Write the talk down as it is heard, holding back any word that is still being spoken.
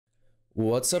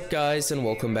What's up guys, and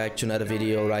welcome back to another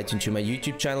video right into my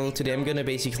YouTube channel. Today I'm gonna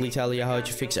basically tell you how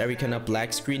to fix every kind of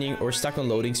black screening or stuck on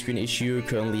loading screen issue you're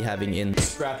currently having in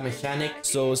Scrap Mechanic.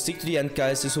 So stick to the end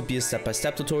guys, this will be a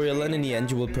step-by-step tutorial, and in the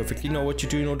end you will perfectly know what to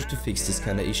do in order to fix this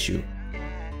kind of issue.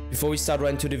 Before we start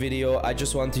right into the video, I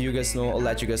just want to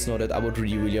let you guys know that I would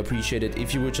really appreciate it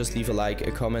if you would just leave a like,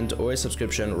 a comment or a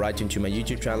subscription right into my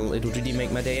YouTube channel. It would really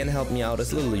make my day and help me out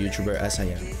as a little YouTuber as I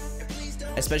am.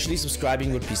 Especially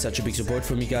subscribing would be such a big support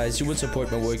for me guys. You would support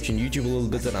my work on YouTube a little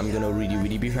bit, and I'm gonna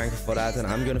really be thankful for that, and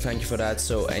I'm gonna thank you for that.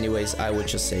 So anyways, I would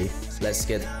just say let's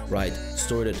get right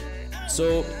started.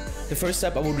 So the first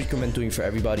step I would recommend doing for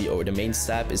everybody, or the main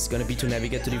step, is gonna be to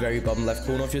navigate to the very bottom left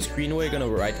corner of your screen, where you're gonna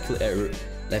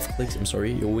left click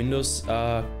your Windows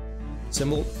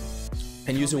symbol,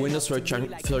 and use a Windows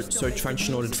search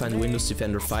function in order to find Windows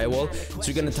Defender Firewall. So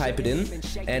you're gonna type it in,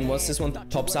 and once this one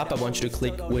pops up, I want you to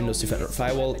click Windows Defender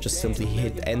Firewall. Just simply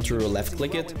hit enter or left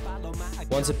click it.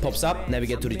 Once it pops up,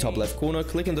 navigate to the top left corner,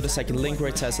 click into the second link where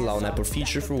it says allow an Apple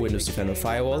feature for Windows Defender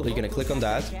Firewall. You're gonna click on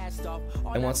that,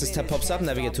 and once this tab pops up,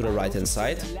 navigate to the right hand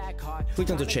side,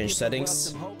 click onto change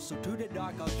settings,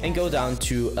 and go down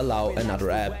to allow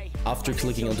another app. After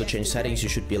clicking onto change settings, you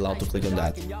should be allowed to click on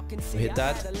that. So hit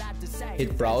that,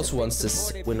 hit browse once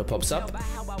this window pops up,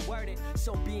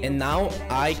 and now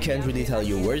I can't really tell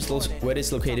you where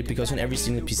it's located, because on every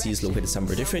single PC is located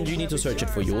somewhere different. You need to search it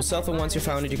for yourself, and once you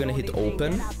found it, you're gonna hit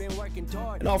open,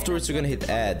 and afterwards you're gonna hit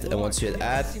add, and once you hit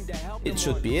add, it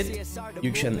should be it.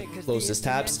 You can close these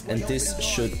tabs, and this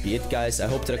should be it guys. I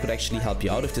hope that I could actually help you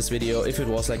out with this video. If it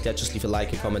was like that, just leave a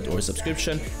like, a comment or a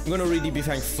subscription. I'm gonna really be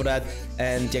thankful for that.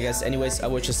 And yeah guys, anyways, I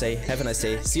would just say have a nice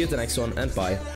day, see you at the next one, and bye.